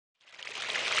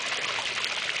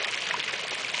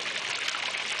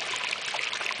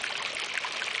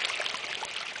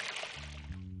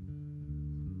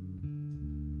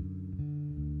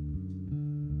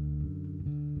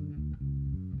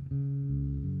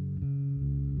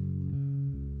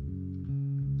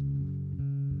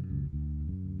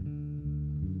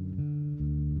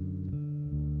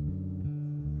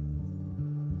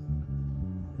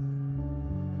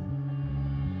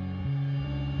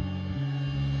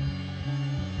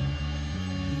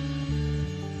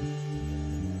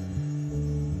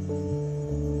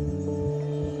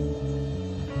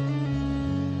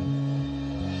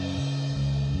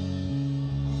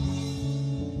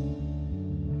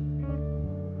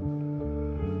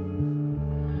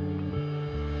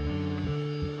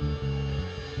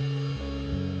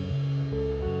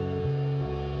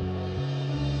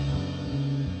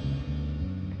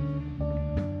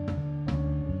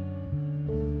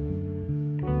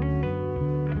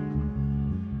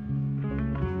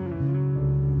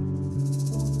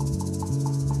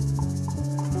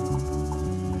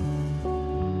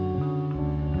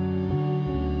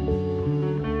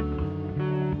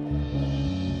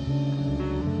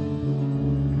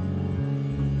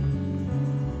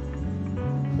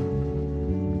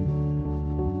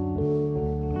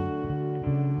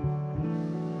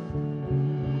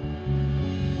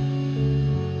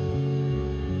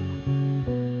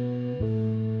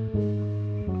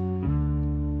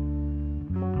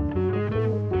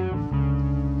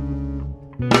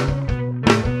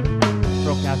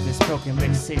Broken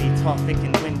brick city, tall, thick,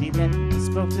 and windy. Then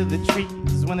spoke to the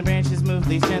trees when the branches moved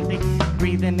leaves gently.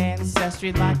 Breathing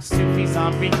ancestry like Sufis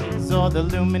on reeds, or the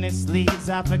luminous leaves,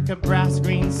 Africa brass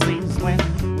green sleeves. When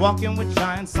walking with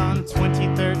giants on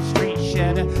 23rd Street,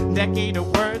 shed a decade of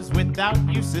words without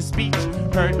use of speech.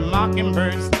 Heard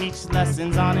mockingbirds teach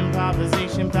lessons on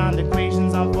improvisation, found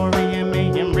equations on 4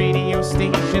 AM radio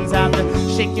stations. How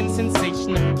the shaking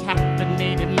sensation of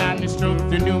caffeinated madness drove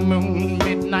through new moon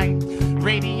midnight.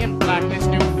 Radiant blackness,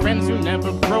 new friends who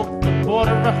never broke the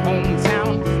border of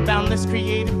hometown. Boundless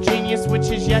creative genius which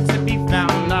is yet to be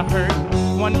found. I heard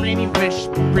one rainy wish,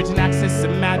 bridge and access of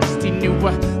majesty. Knew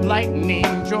a lightning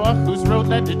draw whose road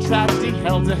led to tragedy.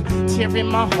 Held a tear in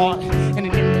my heart and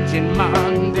an image in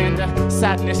mind, and a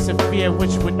sadness of fear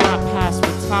which would not pass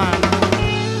with time.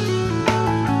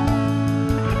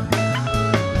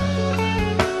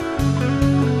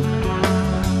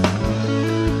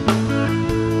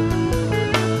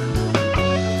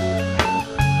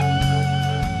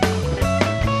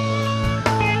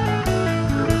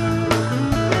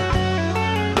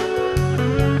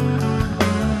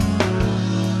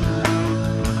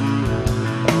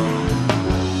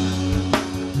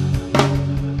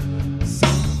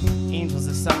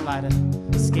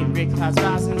 Escape gray clouds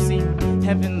rising, see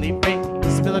heavenly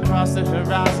rays spill across the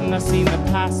horizon. I've seen the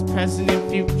past, present, and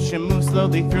future move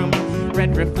slowly through me.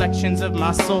 Read reflections of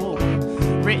my soul,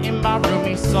 written by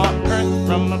Rumi. Saw earth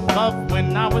from above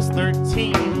when I was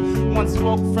 13. Once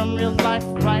woke from real life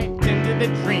right into the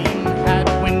dream. Had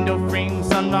window frames,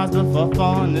 sunrise before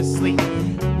falling asleep.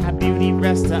 Had beauty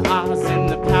rest her eyes in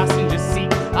the passenger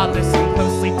seat. I listened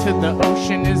closely to the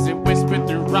ocean as it whispered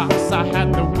through rocks. I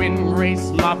had the wind race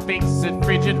my face at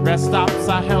frigid rest stops.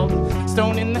 I held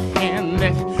stone in the hand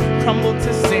that crumbled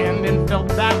to sand and fell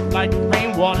back like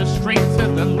rainwater straight to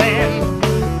the land.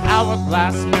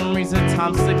 Hourglass memories of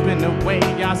time slipping away.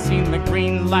 I seen the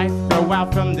green light grow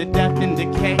out from the death and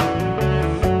decay.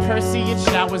 Perseid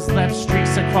showers left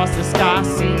streaks across the sky.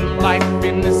 Seen life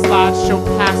in the slideshow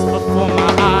pass before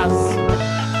my eyes.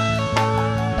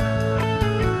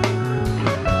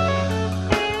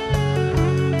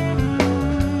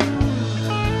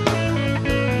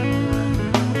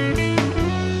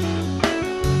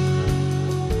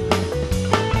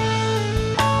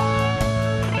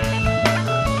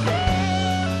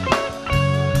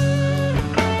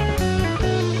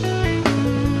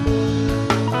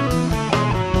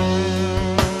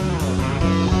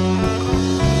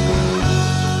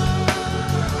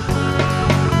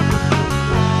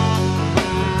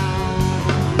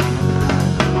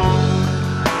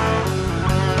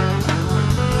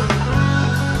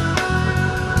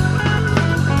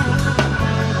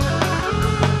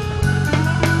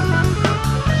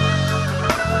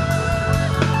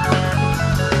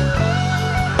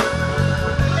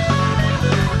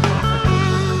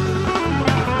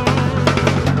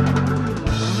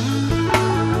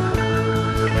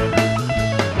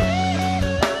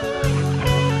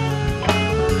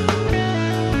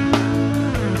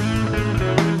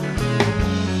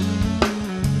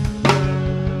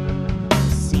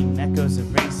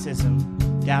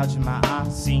 Gouging my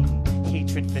eyes, seen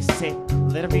hatred for sale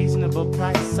at a reasonable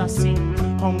price. I seen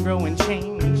homegrown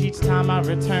change each time I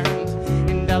returned.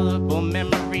 Indelible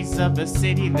memories of a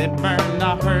city that burned.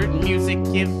 I heard music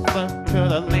give birth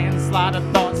to a landslide of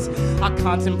thoughts. I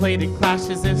contemplated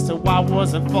clashes as to why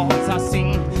wars are faults. I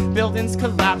seen buildings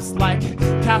collapse like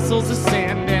castles of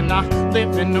sand, and I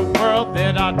live in a world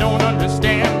that I don't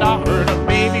understand. I heard a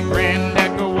baby grand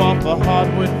echo off a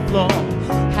hardwood floor.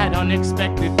 Had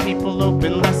unexpected people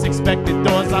open less expected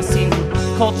doors. I seen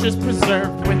cultures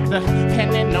preserved with a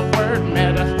pen and a word.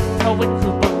 Met a poet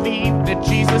who believed that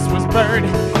Jesus was bird,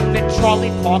 that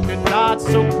Charlie Parker died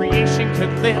so creation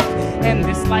could live, and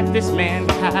this life this man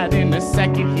had in a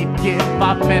second he'd give.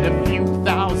 I've met a few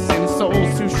thousand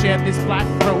souls who share this black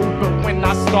road, but when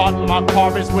I start my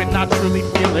car is when I truly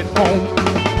feel at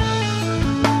home.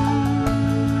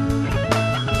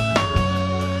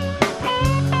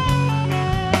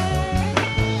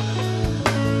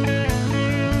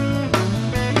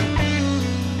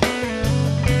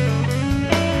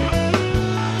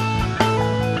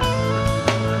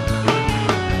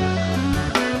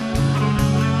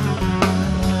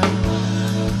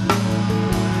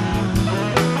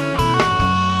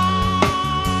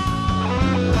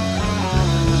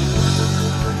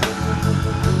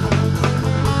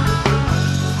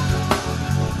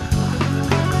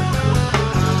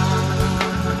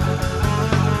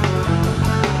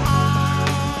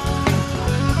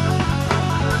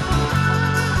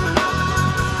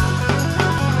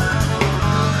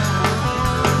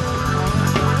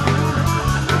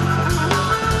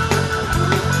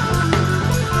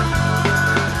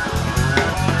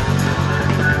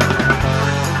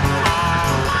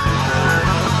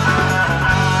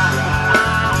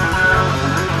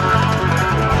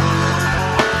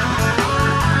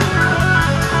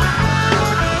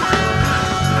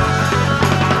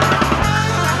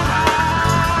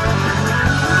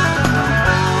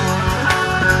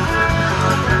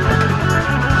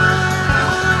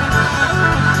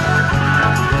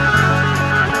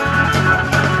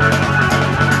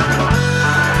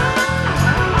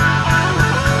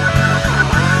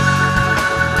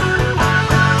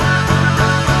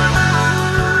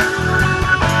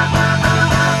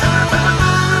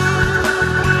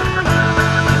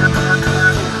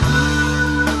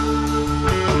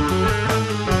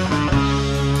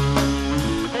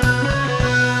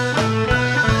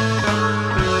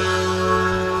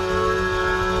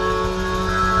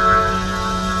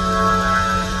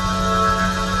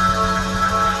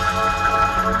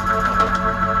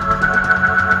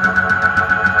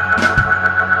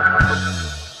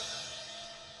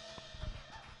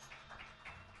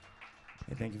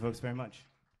 very much.